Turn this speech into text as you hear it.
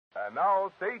And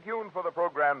now, stay tuned for the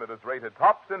program that has rated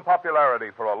tops in popularity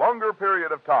for a longer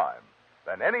period of time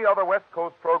than any other West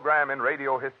Coast program in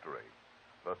radio history.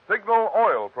 The Signal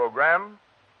Oil program,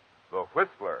 The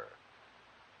Whistler.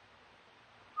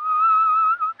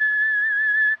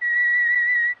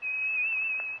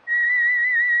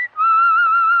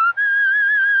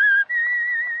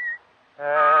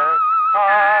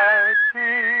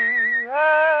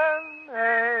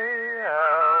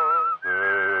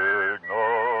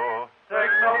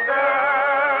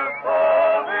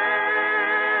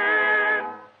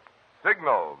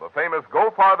 Signal, the famous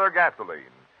Go Farther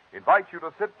gasoline, invites you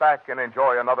to sit back and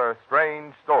enjoy another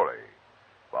strange story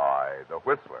by The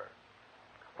Whistler.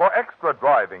 For extra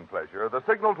driving pleasure, the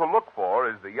signal to look for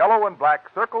is the yellow and black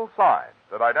circle sign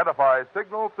that identifies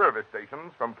Signal service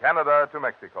stations from Canada to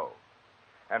Mexico.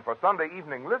 And for Sunday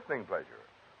evening listening pleasure,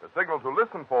 the signal to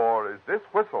listen for is this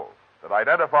whistle that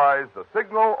identifies the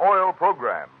Signal Oil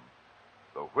program,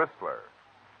 The Whistler.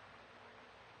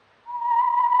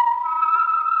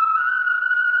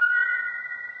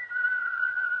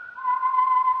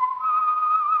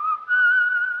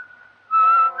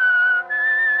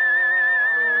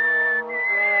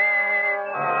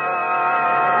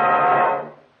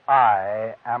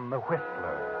 I am the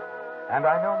Whistler, and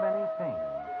I know many things,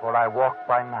 for I walk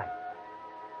by night.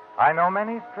 I know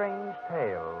many strange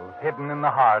tales hidden in the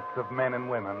hearts of men and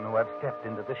women who have stepped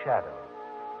into the shadows.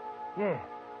 Yes,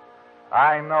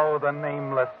 I know the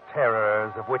nameless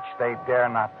terrors of which they dare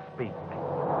not speak.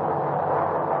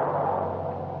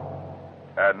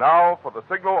 And now for the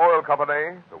Signal Oil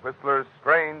Company, the Whistler's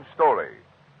strange story.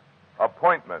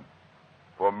 Appointment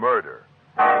for murder.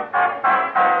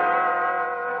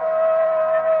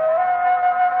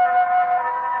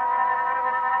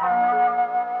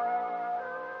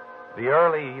 The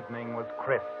early evening was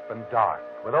crisp and dark,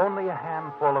 with only a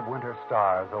handful of winter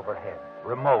stars overhead,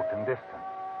 remote and distant.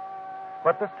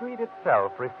 But the street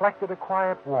itself reflected a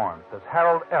quiet warmth as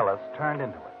Harold Ellis turned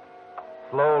into it.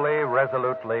 Slowly,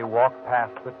 resolutely walked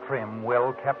past the trim,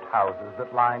 well-kept houses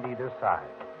that lined either side.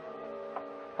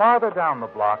 Farther down the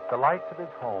block, the lights of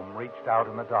his home reached out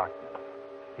in the darkness.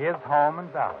 His home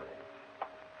and Valerie's.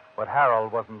 But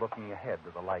Harold wasn't looking ahead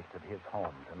to the lights of his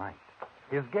home tonight.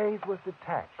 His gaze was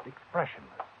detached,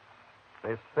 expressionless.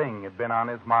 This thing had been on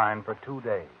his mind for 2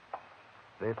 days.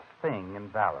 This thing and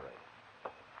Valerie.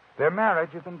 Their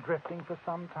marriage had been drifting for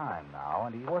some time now,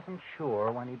 and he wasn't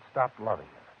sure when he'd stop loving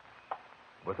her.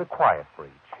 It was a quiet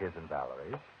breach, his and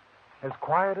Valerie's, as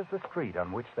quiet as the street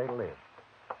on which they lived.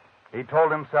 He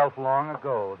told himself long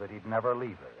ago that he'd never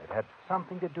leave her. It had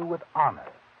something to do with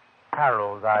honor,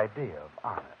 Harold's idea of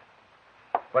honor.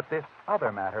 But this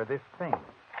other matter, this thing,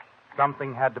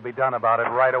 something had to be done about it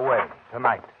right away,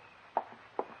 tonight.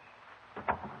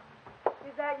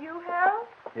 Is that you, Harold?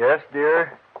 Yes,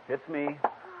 dear. It's me.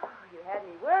 Oh, you had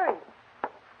me worried.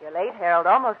 You're late, Harold.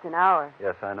 Almost an hour.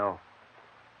 Yes, I know.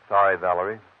 Sorry,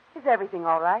 Valerie. Is everything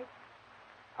all right?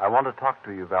 I want to talk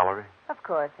to you, Valerie. Of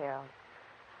course, Harold.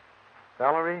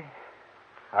 Valerie,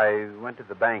 I went to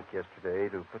the bank yesterday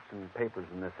to put some papers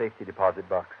in the safety deposit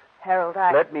box. Harold,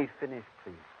 Let me finish,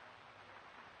 please.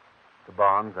 The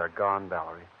bonds are gone,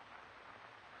 Valerie.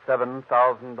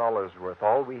 $7,000 worth,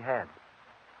 all we had.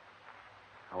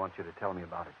 I want you to tell me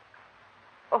about it.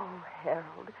 Oh,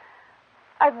 Harold.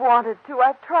 I've wanted to.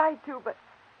 I've tried to, but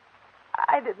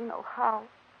I didn't know how.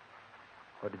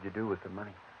 What did you do with the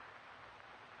money?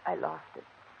 I lost it.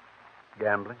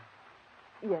 Gambling?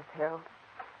 Yes, Harold.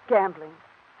 Gambling.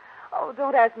 Oh,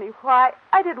 don't ask me why.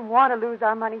 I didn't want to lose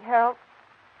our money, Harold.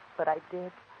 But I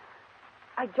did.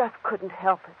 I just couldn't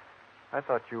help it. I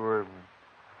thought you were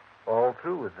all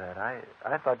through with that. I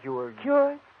thought you were...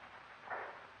 Cured?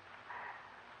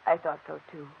 I thought so,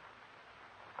 too.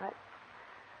 But,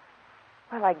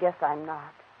 well, I guess I'm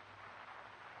not.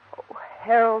 Oh,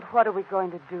 Harold, what are we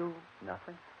going to do?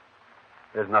 Nothing.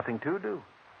 There's nothing to do,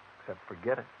 except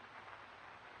forget it.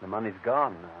 The money's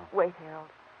gone now. Wait, Harold.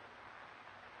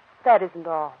 That isn't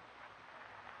all.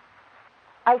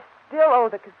 I still owe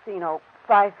the casino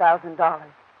 $5,000. $5,000?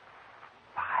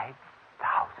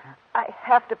 I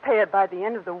have to pay it by the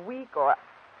end of the week, or...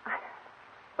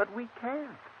 But we can't.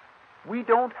 We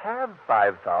don't have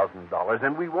 $5,000,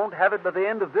 and we won't have it by the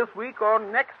end of this week or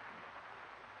next.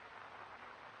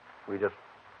 We just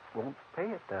won't pay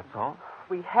it, that's all.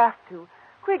 We have to.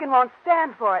 Cregan won't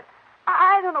stand for it.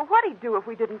 I don't know what he'd do if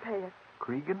we didn't pay it.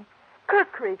 Cregan?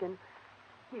 Kirk Cregan.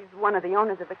 He's one of the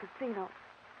owners of the casino.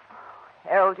 Oh,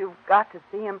 Harold, you've got to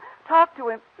see him. Talk to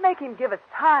him. Make him give us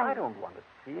time. I don't want to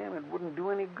see him. It wouldn't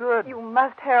do any good. You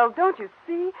must, Harold. Don't you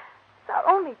see? It's our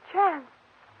only chance.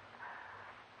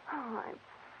 Oh, I'm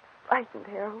frightened,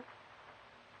 Harold.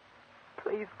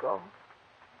 Please go.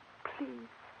 Please.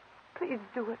 Please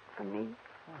do it for me.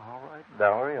 All right,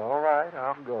 Valerie, all right.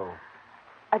 I'll go.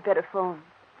 I'd better phone.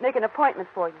 Make an appointment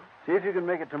for you. See if you can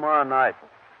make it tomorrow night,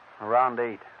 around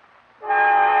 8.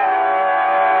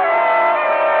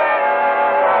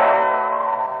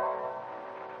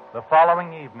 The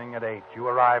following evening at 8, you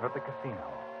arrive at the casino.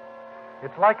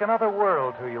 It's like another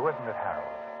world to you, isn't it, Harold?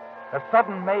 A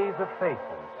sudden maze of faces,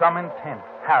 some intense,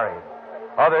 harried,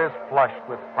 others flushed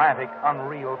with frantic,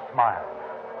 unreal smiles.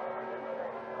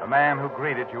 The man who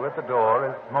greeted you at the door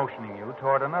is motioning you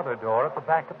toward another door at the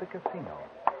back of the casino,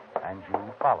 and you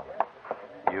follow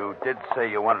him. You did say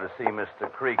you wanted to see Mr.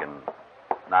 Cregan,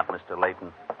 not Mr.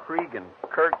 Layton. Cregan,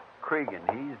 Kurt Cregan.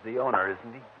 He's the owner,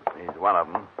 isn't he? He's one of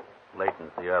them.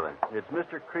 Layton's the other. It's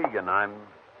Mr. Cregan I'm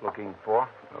looking for.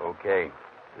 Okay.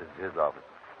 This is his office.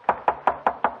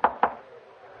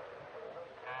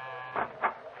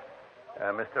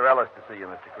 Mr. Ellis to see you,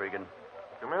 Mr. Cregan.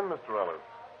 Come in, Mr. Ellis.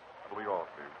 What'll be off,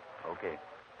 please? Okay.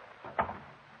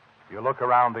 You look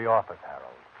around the office,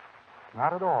 Harold.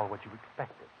 Not at all what you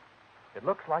expected. It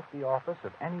looks like the office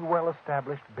of any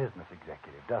well-established business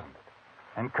executive, doesn't it?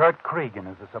 And Kurt Cregan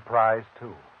is a surprise,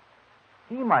 too.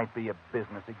 He might be a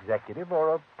business executive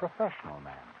or a professional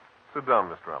man. Sit down,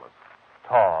 Mr. Ellis.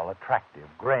 Tall, attractive,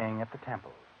 graying at the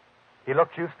temples. He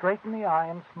looks you straight in the eye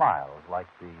and smiles like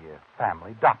the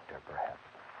family doctor, perhaps.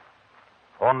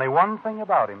 Only one thing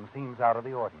about him seems out of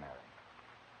the ordinary.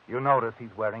 You notice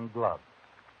he's wearing gloves,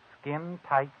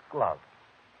 skin-tight gloves.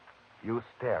 You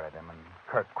stare at him, and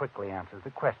Kurt quickly answers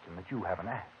the question that you haven't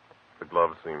asked. The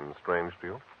gloves seem strange to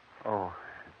you? Oh,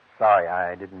 sorry,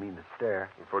 I didn't mean to stare.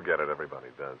 Forget it. Everybody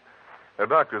does. They're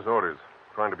doctor's orders.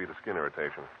 Trying to beat a skin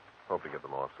irritation. Hope to get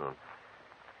them off soon.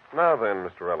 Now then,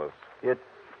 Mr. Ellis.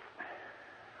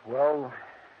 Well,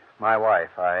 my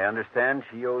wife. I understand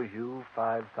she owes you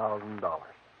 $5,000.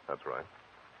 That's right.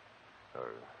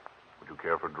 Would you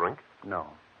care for a drink? No.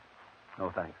 No,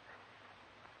 thanks.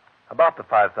 About the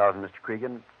 $5,000, Mr.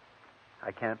 Cregan,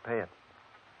 I can't pay it.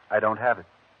 I don't have it.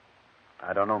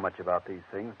 I don't know much about these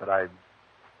things, but I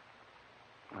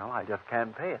just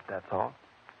can't pay it, that's all.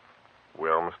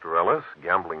 Well, Mr. Ellis,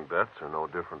 gambling debts are no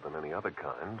different than any other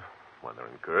kind. When they're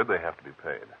incurred, they have to be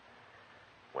paid.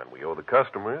 When we owe the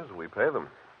customers, we pay them.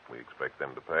 We expect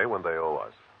them to pay when they owe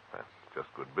us. That's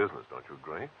just good business, don't you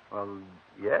agree? Well,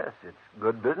 yes, it's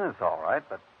good business, all right,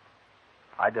 but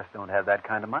I just don't have that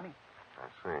kind of money. I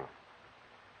see.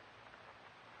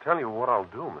 Tell you what I'll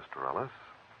do, Mr. Ellis.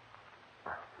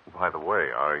 By the way,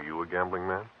 are you a gambling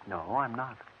man? No, I'm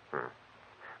not.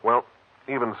 Well,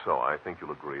 even so, I think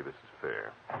you'll agree this is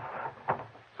fair.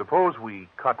 Suppose we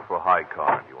cut for high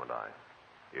card, you and I.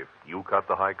 If you cut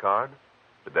the high card,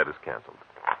 the debt is canceled.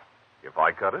 If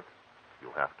I cut it,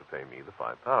 you'll have to pay me the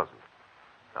 $5,000.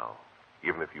 Now,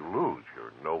 even if you lose,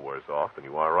 you're no worse off than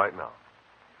you are right now.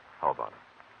 How about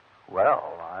it?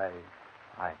 Well, I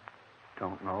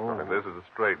don't know. I mean, this is a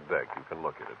straight deck. You can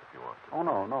look at it if you want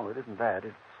to. Oh, no, it isn't that.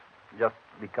 It's just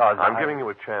because I'm giving you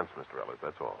a chance, Mr. Ellis,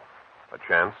 that's all. A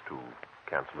chance to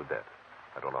cancel a debt.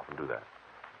 I don't often do that.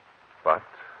 But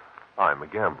I'm a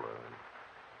gambler.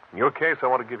 In your case, I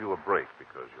want to give you a break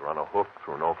because you're on a hook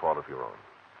through no fault of your own.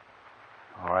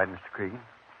 All right, Mr. Cregan.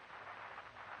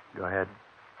 Go ahead,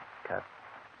 Cap.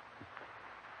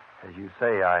 As you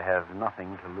say, I have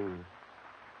nothing to lose.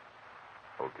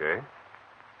 Okay.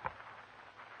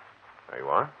 There you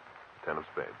are. 10 of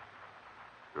spades.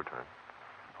 Your turn.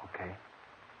 Okay.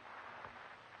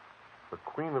 The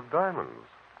Queen of Diamonds.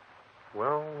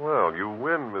 Well, you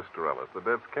win, Mr. Ellis. The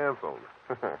debt's canceled.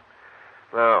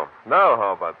 Now,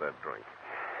 how about that drink?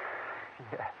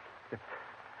 Yes.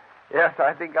 Yes,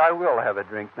 I think I will have a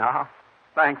drink now.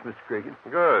 Thanks, Mr. Cregan.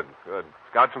 Good.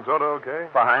 Scotch and soda, okay?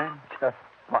 Fine. Just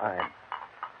fine.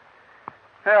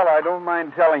 Well, I don't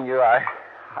mind telling you, I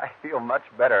feel much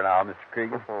better now, Mr.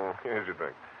 Cregan. Here's your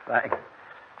drink. Thanks.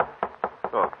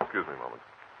 Oh, excuse me a moment.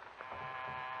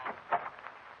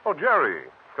 Oh, Jerry,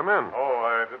 come in. Oh,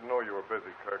 I didn't know you were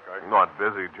busy, Kirk. Not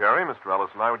busy, Jerry. Mr.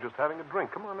 Ellis and I were just having a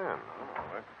drink. Come on in. All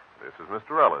right. This is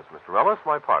Mr. Ellis. Mr. Ellis,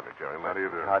 my partner, Jerry. How do you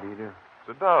do? How do you do?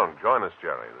 Sit down. Join us,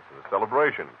 Jerry. This is a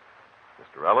celebration.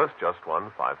 Mr. Ellis just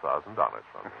won $5,000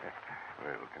 from me.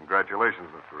 Well, congratulations,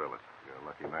 Mr. Ellis. You're a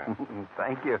lucky man.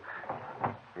 Thank you.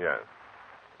 Yes.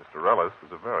 Mr. Ellis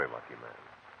was a very lucky man.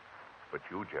 But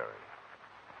you, Jerry,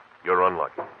 you're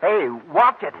unlucky. Hey,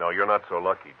 watch it. No, you're not so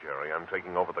lucky, Jerry. I'm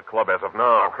taking over the club as of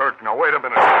now. Now, Kirk, now, wait a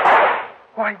minute.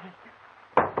 Why,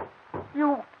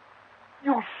 you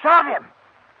shot him.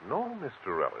 No,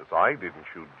 Mr. Ellis, I didn't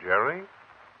shoot Jerry.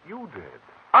 You did.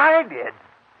 I did.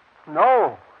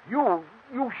 No, you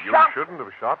You shot. shouldn't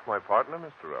have shot my partner,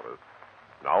 Mr. Ellis.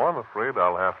 Now I'm afraid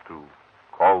I'll have to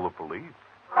call the police.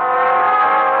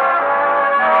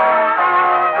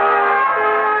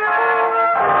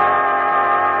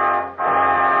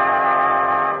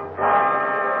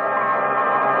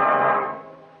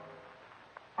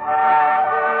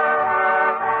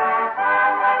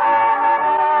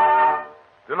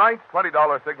 Tonight's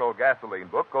 $20 Signal gasoline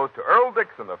book goes to Earl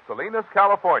Dixon of Salinas,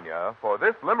 California, for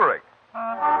this limerick.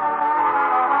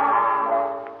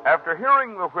 After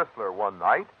hearing the Whistler one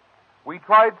night, we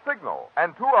tried Signal,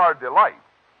 and to our delight,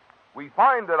 we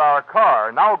find that our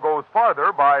car now goes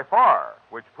farther by far,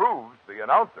 which proves the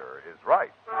announcer is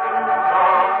right.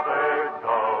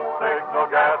 Signal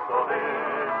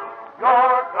gasoline.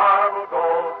 Your car will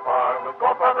go far, will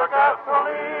go farther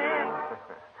gasoline.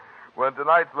 When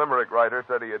tonight's limerick writer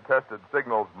said he had tested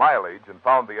Signal's mileage and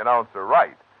found the announcer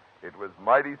right, it was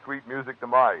mighty sweet music to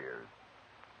my ears.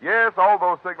 Yes,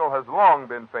 although Signal has long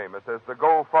been famous as the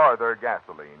Go Farther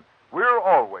gasoline, we're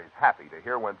always happy to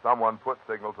hear when someone puts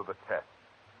Signal to the test.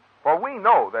 For we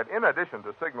know that in addition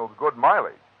to Signal's good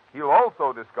mileage, he'll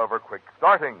also discover quick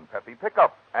starting, peppy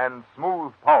pickup, and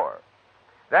smooth power.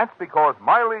 That's because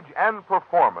mileage and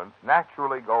performance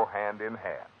naturally go hand in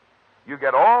hand. You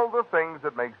get all the things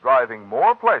that makes driving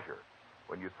more pleasure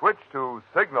when you switch to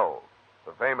Signal,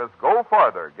 the famous Go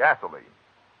Farther gasoline.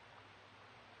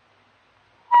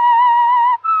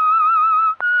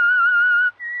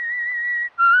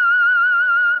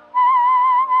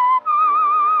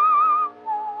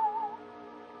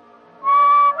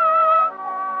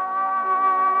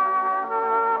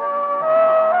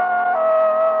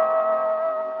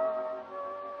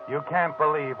 You can't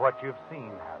believe what you've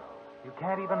seen, Harold. You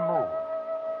can't even move.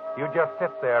 You just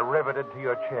sit there riveted to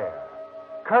your chair.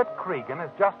 Kurt Cregan has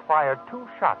just fired 2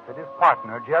 shots at his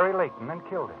partner, Jerry Layton, and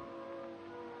killed him.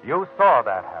 You saw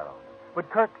that, Harold. But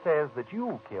Kurt says that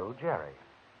you killed Jerry.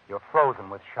 You're frozen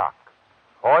with shock.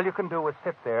 All you can do is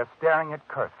sit there staring at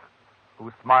Kurt,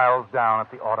 who smiles down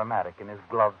at the automatic in his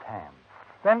gloved hand,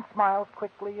 then smiles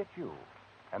quickly at you,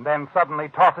 and then suddenly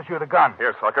tosses you the gun.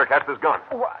 Here, sucker, catch this gun.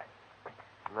 Why?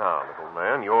 Now, little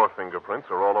man, your fingerprints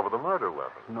are all over the murder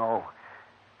weapon. No.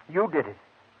 You did it.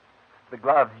 The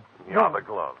gloves. Yeah, the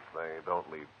gloves. They don't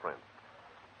leave prints.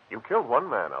 You killed one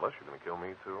man, Ellis. You're going to kill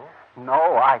me, too?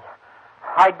 No, I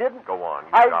didn't. Go on.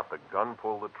 You got the gun.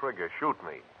 Pull the trigger. Shoot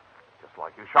me. Just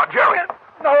like you shot Jerry.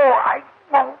 No, I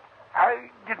won't. I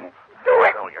didn't do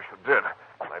it. Oh, yes, you did.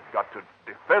 And I've got to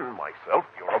defend myself.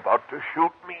 You're about to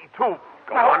shoot me, too.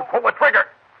 Go on. Pull the trigger.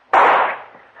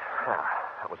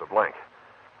 That was a blank.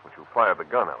 But you fired the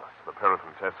gun, Ellis. The paraffin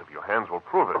test of your hands will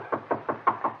prove it.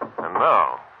 And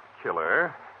now,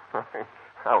 killer,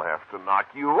 I'll have to knock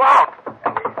you out.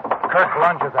 Kurt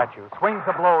lunges at you, swings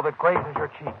a blow that grazes your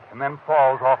cheek, and then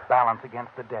falls off balance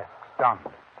against the desk, stunned.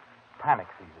 Panic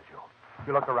seizes you.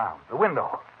 You look around. The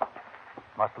window.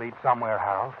 Must lead somewhere,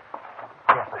 Harold.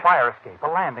 Yes, a fire escape, a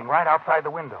landing right outside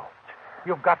the window.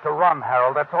 You've got to run,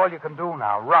 Harold. That's all you can do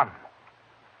now. Run.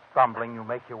 Stumbling, you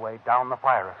make your way down the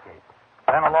fire escape.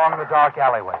 Then along the dark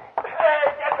alleyway. Hey,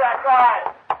 get that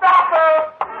guy! Stop him!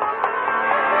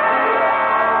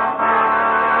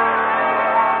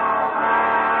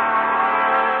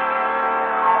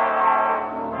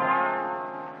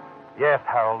 Yes,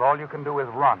 Harold, all you can do is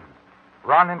run.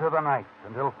 Run into the night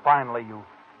until finally you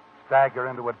stagger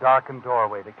into a darkened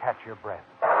doorway to catch your breath.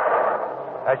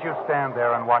 As you stand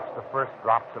there and watch the first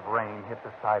drops of rain hit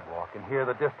the sidewalk and hear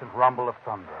the distant rumble of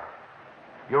thunder,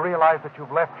 you realize that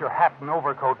you've left your hat and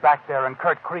overcoat back there in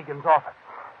Kurt Cregan's office.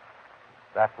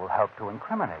 That will help to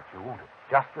incriminate you, won't it?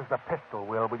 Just as the pistol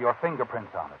will with your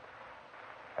fingerprints on it.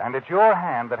 And it's your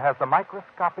hand that has the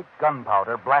microscopic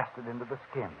gunpowder blasted into the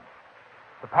skin.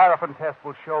 The paraffin test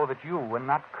will show that you and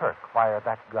not Kirk fired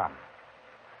that gun.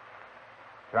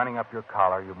 Turning up your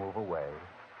collar, you move away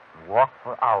and walk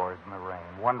for hours in the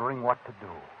rain, wondering what to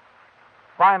do.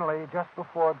 Finally, just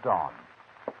before dawn,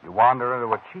 you wander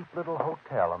into a cheap little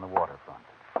hotel on the waterfront.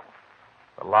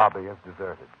 The lobby is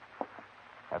deserted.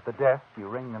 At the desk, you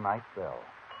ring the night bell.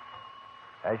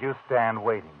 As you stand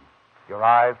waiting, your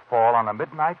eyes fall on a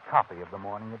midnight copy of the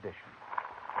morning edition.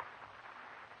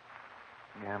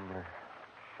 Gambler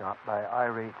shot by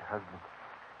irate husband.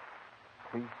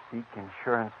 Please seek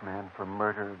insurance man for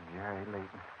murder of Jerry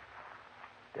Layton.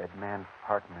 Dead man's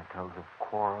partner tells of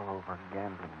quarrel over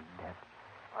gambling debt.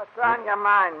 What's on your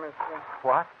mind, mister?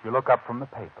 What? You look up from the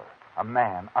paper. A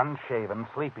man, unshaven,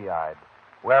 sleepy-eyed,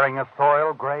 wearing a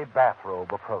soiled gray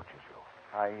bathrobe, approaches you.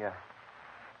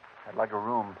 I'd like a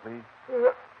room, please.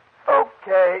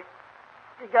 Okay.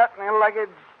 You got any luggage?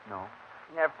 No.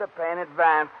 You have to pay in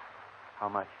advance. How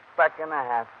much?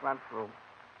 $1.50 front room.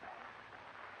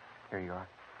 Here you are.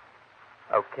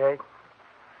 Okay.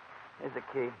 Here's the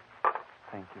key.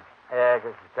 Thank you. Just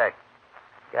a sec.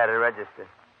 Got to register.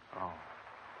 Oh.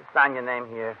 Just sign your name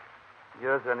here.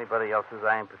 Yours or anybody else's,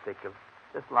 I ain't particular.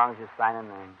 Just as long as you sign a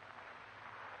name.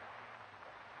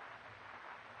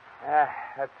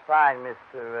 That's fine,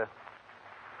 Mr.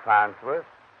 Farnsworth.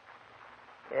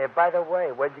 By the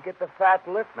way, where'd you get the fat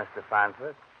lip, Mr.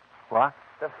 Farnsworth? What?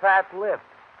 The fat lip.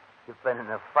 You've been in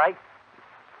a fight?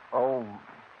 Oh,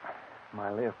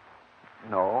 my lip.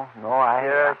 No,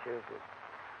 I... Sure.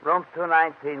 Room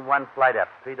 219, one flight up.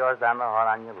 3 doors down the hall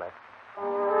on your left.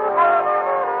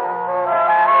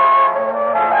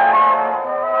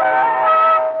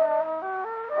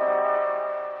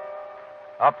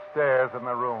 Upstairs in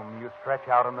the room, you stretch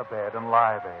out on the bed and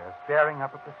lie there, staring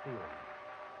up at the ceiling.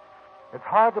 It's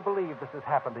hard to believe this has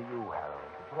happened to you,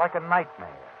 Harold. It's like a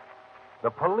nightmare.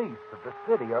 The police of the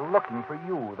city are looking for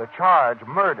you, the charge,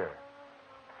 murder.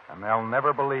 And they'll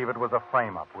never believe it was a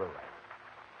frame-up, will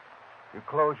they? You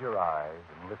close your eyes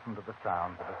and listen to the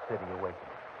sounds of the city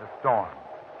awakening, the storm.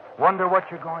 Wonder what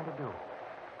you're going to do.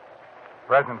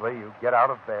 Presently, you get out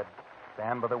of bed,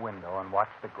 stand by the window, and watch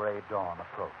the gray dawn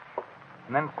approach.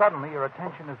 And then suddenly your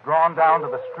attention is drawn down to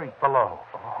the street below.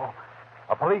 Oh,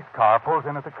 a police car pulls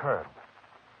in at the curb.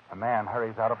 A man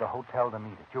hurries out of the hotel to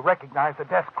meet it. You recognize the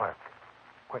desk clerk.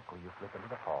 Quickly, you slip into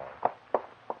the hall.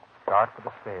 Start for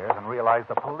the stairs and realize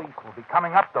the police will be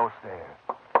coming up those stairs.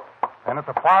 Then at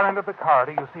the far end of the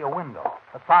corridor, you see a window,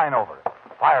 a sign over it.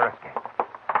 Fire escape.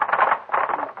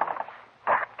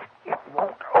 It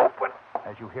won't open.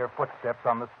 As you hear footsteps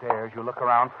on the stairs, you look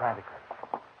around frantically.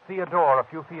 See a door a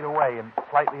few feet away and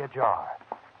slightly ajar.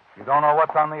 You don't know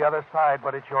what's on the other side,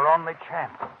 but it's your only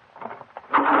chance.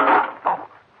 Oh.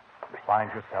 You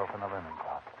find yourself in a linen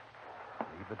closet.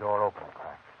 Leave the door open a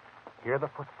crack. Hear the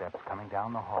footsteps coming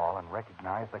down the hall and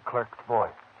recognize the clerk's voice.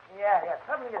 Yeah.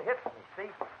 Suddenly it hits me, see?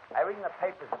 I read in the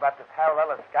papers about this Harold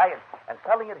Ellis guy, and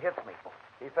suddenly it hits me.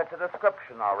 He fits a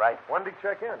description, all right. When did he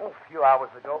check in? A few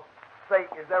hours ago. Say,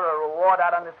 is there a reward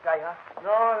out on this guy, huh?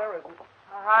 No, there isn't.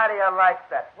 How do you like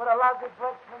that? What a lousy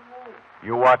break for me.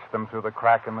 You watch them through the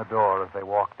crack in the door as they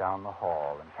walk down the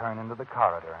hall and turn into the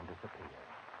corridor and disappear.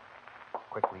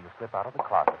 Quickly, you slip out of the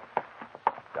closet,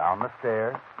 down the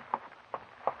stairs,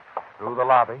 through the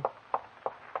lobby,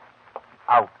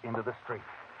 out into the street.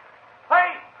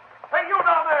 Hey, you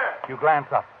down there! You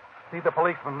glance up, see the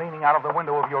policeman leaning out of the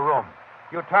window of your room.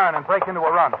 You turn and break into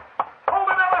a run. Hold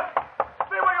it, Ellis!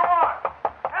 Stay where you are!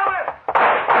 Ellis!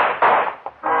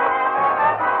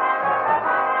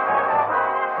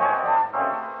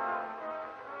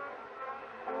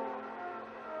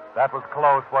 That was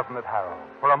close, wasn't it, Harold?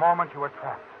 For a moment, you were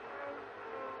trapped.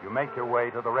 You make your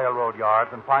way to the railroad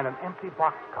yards and find an empty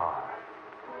boxcar.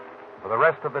 For the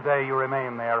rest of the day, you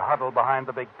remain there, huddled behind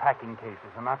the big packing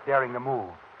cases and not daring to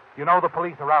move. You know the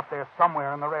police are out there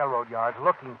somewhere in the railroad yards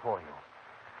looking for you.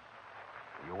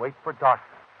 You wait for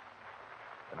darkness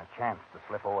and a chance to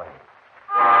slip away.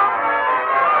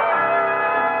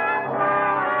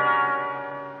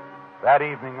 That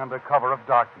evening, under cover of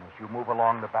darkness, you move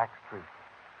along the back street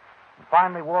and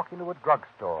finally walk into a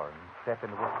drugstore and step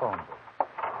into a phone booth.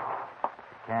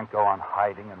 You can't go on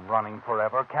hiding and running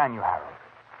forever, can you, Harold?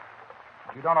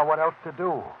 You don't know what else to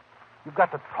do. You've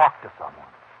got to talk to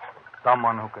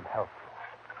someone who can help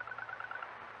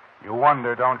you. You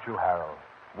wonder, don't you, Harold?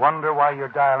 Wonder why you're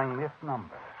dialing this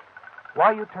number.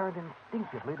 Why you turned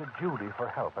instinctively to Judy for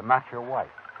help and not your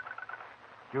wife.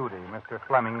 Judy, Mr.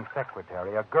 Fleming's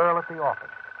secretary, a girl at the office.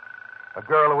 A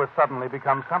girl who has suddenly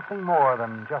become something more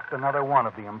than just another one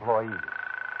of the employees.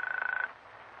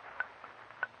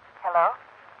 Hello?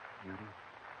 Judy,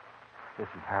 this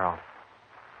is Harold.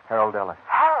 Harold Ellis.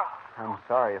 Harold? I'm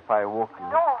sorry if I woke you.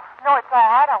 No, it's all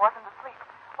right. I wasn't asleep.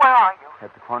 Where are you?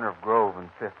 At the corner of Grove and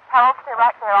Fifth. Harold, stay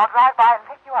right there. I'll drive by and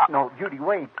pick you up. No, Judy,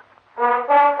 wait.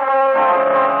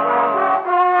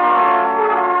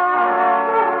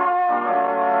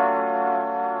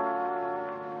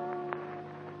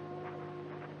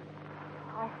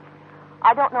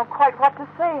 I don't know quite what to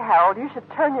say, Harold. You should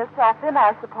turn yourself in,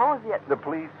 I suppose, yet... The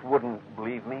police wouldn't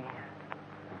believe me.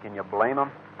 Can you blame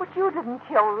them? But you didn't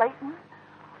kill Leighton.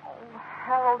 Oh,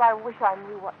 Harold, I wish I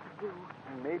knew what to do.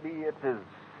 Maybe it's as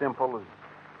simple as,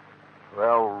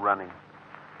 well, running.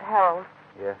 Harold.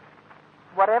 Yes?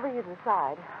 Whatever you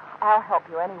decide, I'll help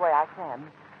you any way I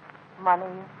can.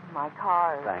 Money, my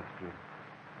car. Thanks, Judy.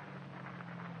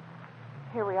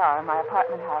 Here we are in my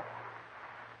apartment house.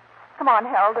 Come on,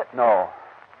 Harold.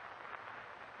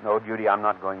 No, Judy, I'm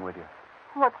not going with you.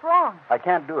 What's wrong? I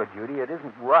can't do it, Judy. It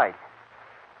isn't right.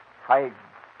 I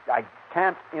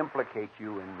can't implicate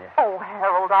you in this. Oh,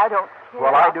 Harold, I don't care.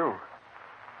 Well, I do.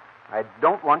 I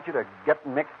don't want you to get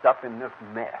mixed up in this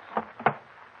mess.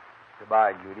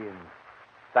 Goodbye, Judy, and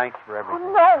thanks for everything.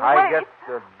 Oh, no, I wait. guess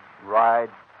the ride,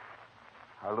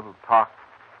 our little talk,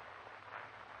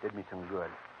 did me some good.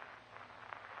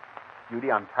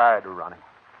 Judy, I'm tired of running.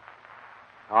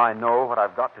 Now I know what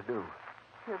I've got to do.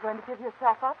 You're going to give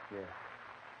yourself up? Yes.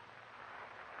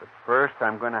 But first,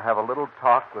 I'm going to have a little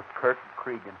talk with Kirk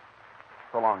Cregan.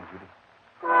 So long, Judy.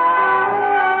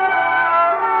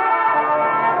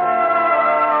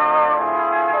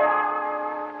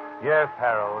 Yes,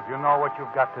 Harold, you know what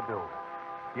you've got to do.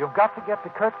 You've got to get to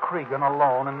Kurt Cregan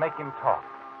alone and make him talk.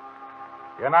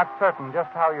 You're not certain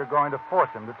just how you're going to force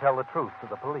him to tell the truth to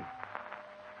the police.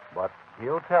 But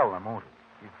he'll tell them, won't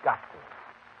he? You've got to.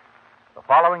 The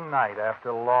following night,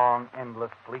 after long,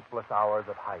 endless, sleepless hours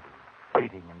of hiding,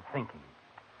 waiting, and thinking,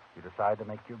 you decide to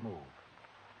make your move.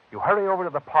 You hurry over to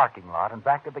the parking lot and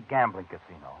back to the gambling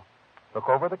casino, look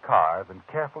over the cars, and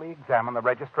carefully examine the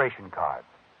registration cards.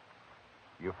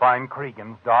 You find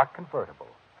Cregan's dark convertible,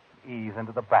 ease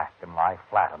into the back, and lie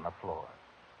flat on the floor.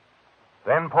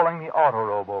 Then, pulling the auto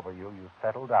robe over you, you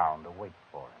settle down to wait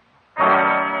for him.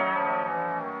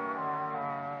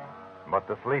 But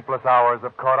the sleepless hours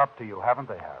have caught up to you, haven't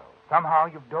they, Harold? Somehow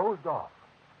you've dozed off.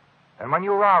 And when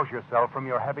you rouse yourself from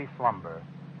your heavy slumber,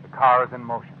 the car is in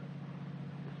motion.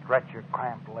 You stretch your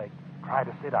cramped legs, try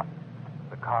to sit up.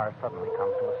 The car suddenly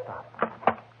comes to a stop.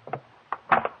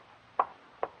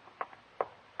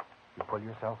 You pull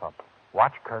yourself up,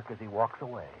 watch Kirk as he walks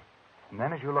away, and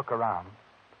then as you look around,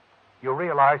 you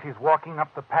realize he's walking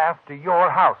up the path to your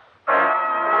house.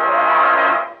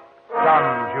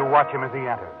 Stunned, you watch him as he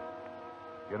enters.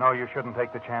 You know you shouldn't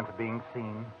take the chance of being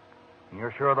seen, and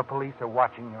you're sure the police are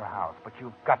watching your house, but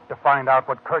you've got to find out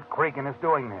what Kurt Cregan is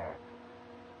doing there.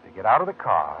 You get out of the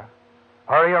car,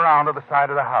 hurry around to the side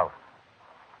of the house.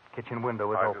 Kitchen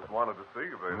window is I open. just wanted to see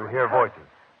you, baby. You hear voices.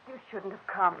 You shouldn't have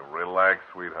come. Relax,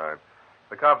 sweetheart.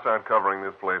 The cops aren't covering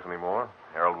this place anymore.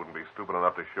 Harold wouldn't be stupid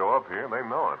enough to show up here, and they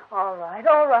know it. All right,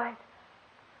 all right.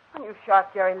 When you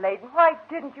shot Jerry Layton, why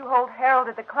didn't you hold Harold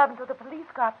at the club until the police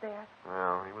got there?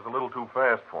 Well, he was a little too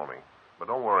fast for me. But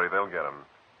don't worry, they'll get him.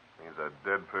 He's a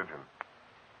dead pigeon.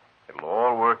 It'll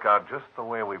all work out just the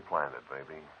way we planned it,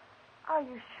 baby. Are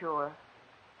you sure?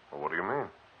 Well, what do you mean?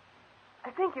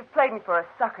 I think you've played me for a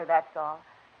sucker, that's all.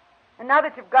 And now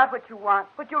that you've got what you want,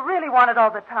 what you really wanted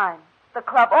all the time, the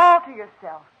club all to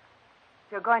yourself,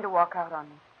 you're going to walk out on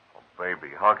me. Oh, baby,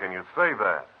 how can you say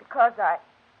that? Because I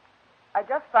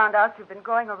just found out you've been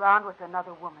going around with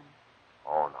another woman.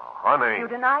 Oh, no, honey. You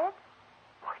deny it?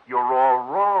 You're all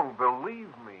wrong. Believe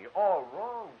me, all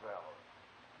wrong, Val.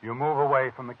 You move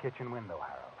away from the kitchen window,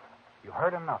 Harold. You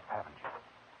heard enough, haven't you?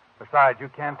 Besides, you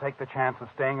can't take the chance of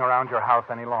staying around your house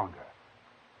any longer.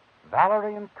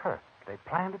 Valerie and Kirk, they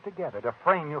planned it together to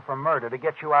frame you for murder to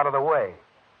get you out of the way.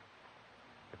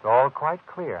 It's all quite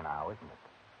clear now, isn't it?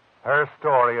 Her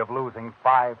story of losing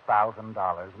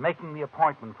 $5,000, making the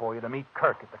appointment for you to meet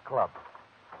Kirk at the club.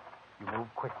 You move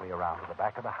quickly around to the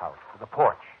back of the house, to the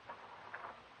porch.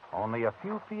 Only a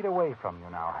few feet away from you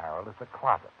now, Harold, is the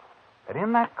closet. And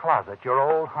in that closet, your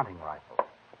old hunting rifle.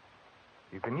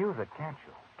 You can use it, can't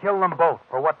you? Kill them both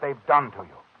for what they've done to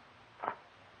you.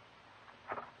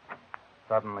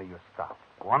 Suddenly you stop,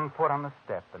 1 foot on the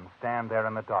step, and stand there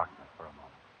in the darkness for a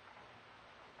moment.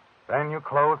 Then you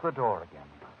close the door again.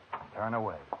 Turn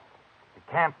away. You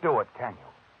can't do it, can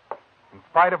you? In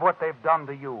spite of what they've done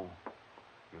to you,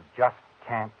 you just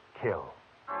can't kill.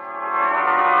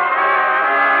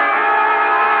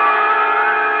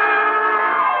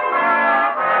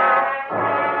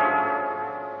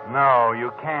 No,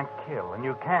 you can't kill, and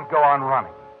you can't go on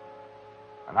running.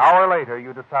 An hour later,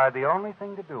 you decide the only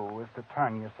thing to do is to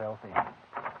turn yourself in.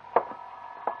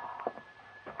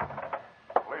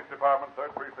 Police Department,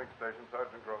 3rd Precinct Station,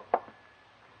 Sergeant Gross.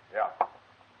 Yeah.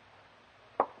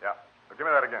 Give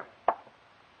me that again.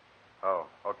 Oh,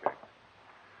 okay.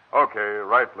 Okay,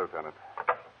 right, Lieutenant.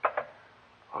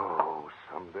 Oh,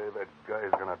 someday that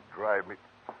guy's going to drive me.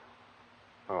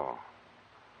 Oh.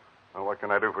 Well, what can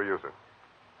I do for you, sir?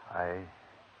 I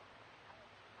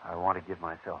want to give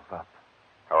myself up.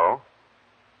 Oh?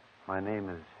 My name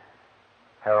is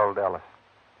Harold Ellis.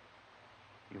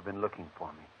 You've been looking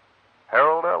for me.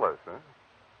 Harold Ellis, huh?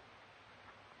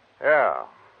 Yeah.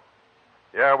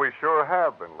 Yeah, we sure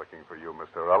have been looking for you,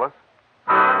 Mr. Ellis.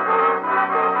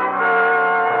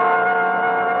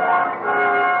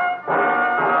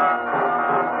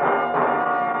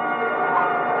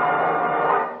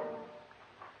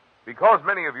 Because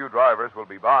many of you drivers will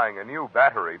be buying a new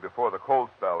battery before the cold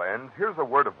spell ends, here's a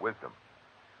word of wisdom.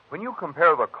 When you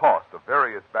compare the cost of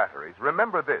various batteries,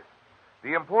 remember this.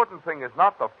 The important thing is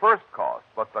not the first cost,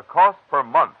 but the cost per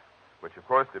month, which of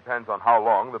course depends on how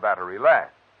long the battery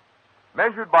lasts.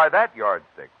 Measured by that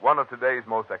yardstick, one of today's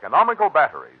most economical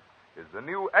batteries is the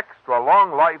new extra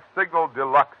long life Signal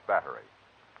Deluxe battery.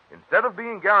 Instead of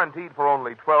being guaranteed for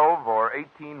only 12 or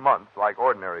 18 months like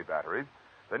ordinary batteries,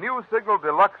 the new Signal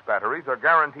Deluxe batteries are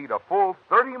guaranteed a full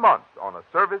 30 months on a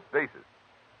service basis.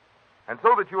 And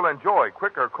so that you'll enjoy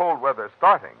quicker cold weather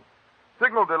starting,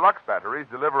 Signal Deluxe batteries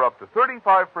deliver up to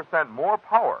 35% more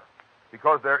power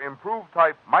because their improved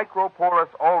type microporous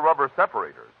all-rubber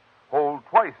separators hold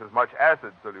twice as much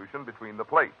acid solution between the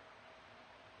plates.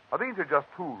 Now, these are just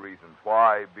two reasons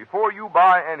why, before you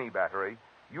buy any battery,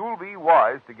 you'll be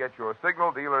wise to get your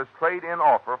Signal dealer's trade-in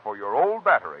offer for your old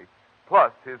battery,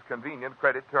 plus his convenient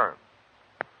credit terms.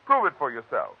 Prove it for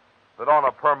yourself that on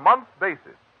a per-month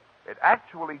basis, it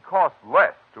actually costs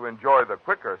less to enjoy the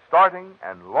quicker starting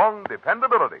and long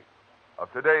dependability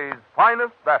of today's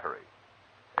finest battery,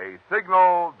 a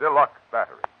Signal Deluxe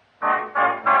battery.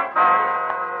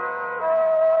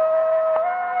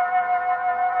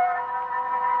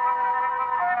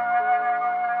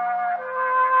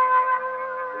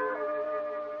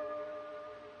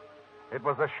 It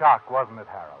was a shock, wasn't it,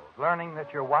 Harold, learning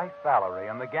that your wife, Valerie,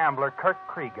 and the gambler, Kirk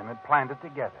Cregan, had planned it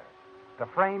together to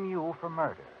frame you for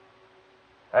murder.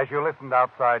 As you listened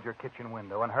outside your kitchen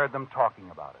window and heard them talking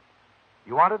about it,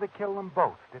 you wanted to kill them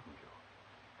both, didn't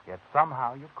you? Yet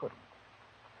somehow you couldn't.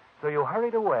 So you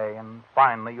hurried away, and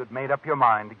finally you'd made up your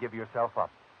mind to give yourself up.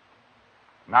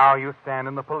 Now you stand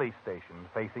in the police station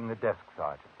facing the desk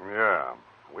sergeant. Yeah.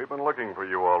 We've been looking for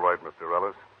you all right, Mr.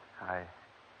 Ellis. I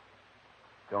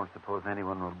don't suppose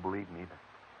anyone will believe me,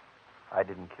 but I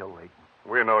didn't kill Leighton.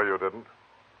 We know you didn't.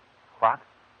 What?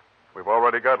 We've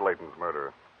already got Leighton's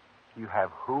murderer. You have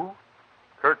who?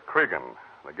 Kirk Cregan,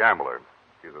 the gambler.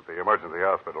 He's at the emergency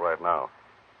hospital right now.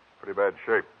 Pretty bad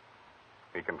shape.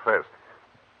 He confessed.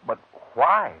 But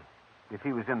why? If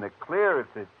he was in the clear, if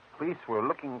the police were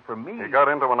looking for me... He got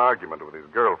into an argument with his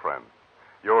girlfriend.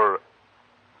 Sorry,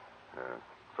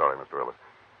 Mr. Ellis.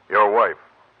 Your wife.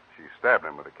 She stabbed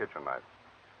him with a kitchen knife.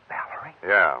 Valerie?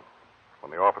 Yeah.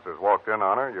 When the officers walked in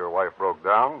on her, your wife broke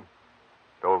down,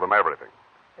 told them everything.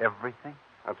 Everything?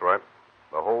 That's right.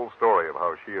 The whole story of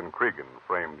how she and Cregan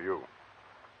framed you.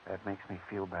 That makes me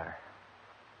feel better.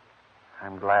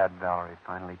 I'm glad Valerie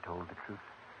finally told the truth.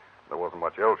 There wasn't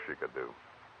much else she could do.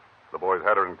 The boys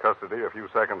had her in custody a few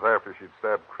seconds after she'd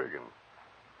stabbed Cregan.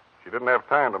 She didn't have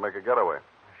time to make a getaway.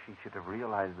 She should have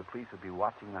realized the police would be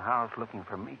watching the house looking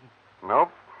for me.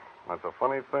 Nope. That's a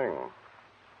funny thing.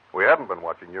 We hadn't been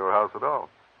watching your house at all.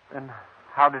 Then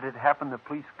how did it happen the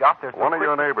police got there so One of quick?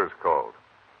 your neighbors called.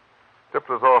 Tipped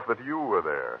us off that you were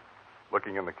there,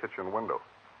 looking in the kitchen window.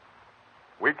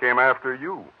 We came after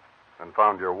you and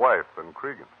found your wife and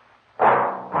Cregan.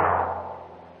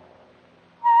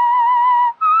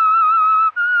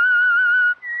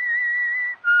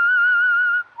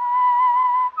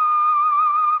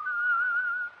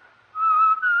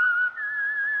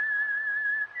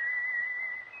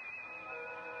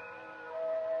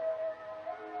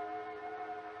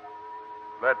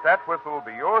 Let that whistle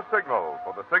be your signal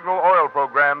for the Signal Oil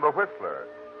program, The Whistler,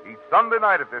 each Sunday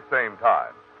night at this same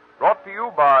time. Brought to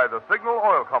you by the Signal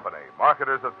Oil Company,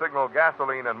 marketers of Signal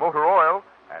gasoline and motor oil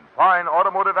and fine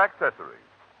automotive accessories.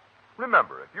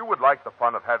 Remember, if you would like the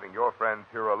fun of having your friends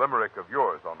hear a limerick of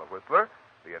yours on The Whistler,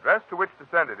 the address to which to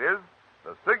send it is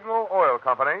the Signal Oil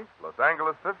Company, Los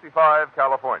Angeles 55,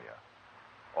 California.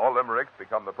 All limericks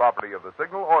become the property of the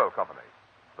Signal Oil Company.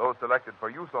 Those selected for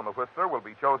use on The Whistler will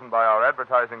be chosen by our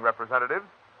advertising representatives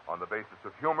on the basis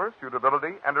of humor,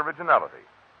 suitability, and originality.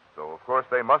 So, of course,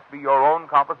 they must be your own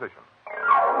composition.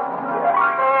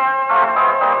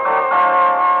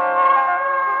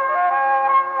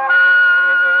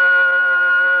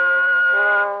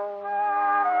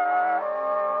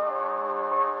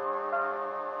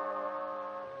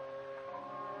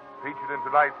 Featured in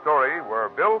tonight's story were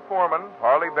Bill Foreman,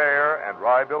 Harley Bear, and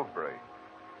Rye Billsbury.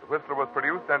 The Whistler was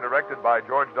produced and directed by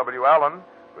George W. Allen,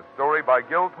 with story by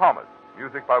Gil Thomas,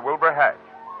 music by Wilbur Hatch,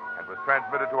 and was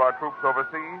transmitted to our troops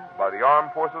overseas by the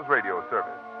Armed Forces Radio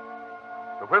Service.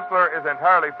 The Whistler is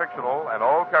entirely fictional, and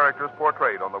all characters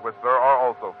portrayed on The Whistler are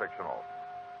also fictional.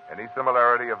 Any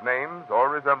similarity of names or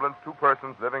resemblance to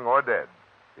persons living or dead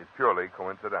is purely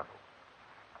coincidental.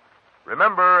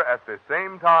 Remember, at this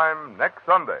same time next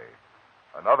Sunday,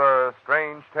 another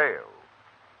strange tale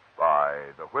by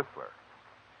The Whistler.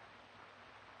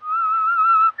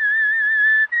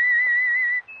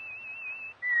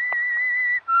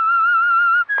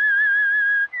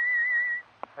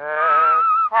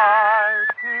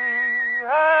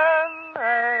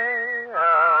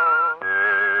 S-I-G-N-A-L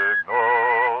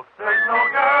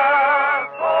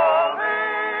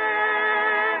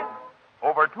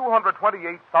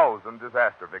 228,000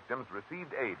 disaster victims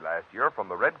received aid last year from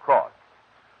the Red Cross.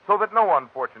 So that no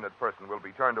unfortunate person will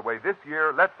be turned away this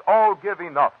year, let's all give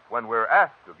enough when we're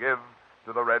asked to give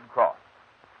to the Red Cross.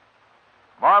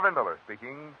 Marvin Miller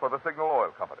speaking for the Signal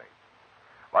Oil Company.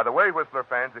 By the way, Whistler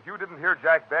fans, if you didn't hear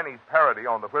Jack Benny's parody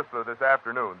on the Whistler this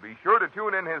afternoon, be sure to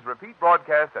tune in his repeat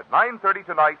broadcast at 9:30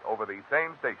 tonight over these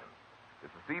same stations.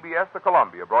 This is CBS, the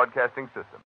Columbia Broadcasting System.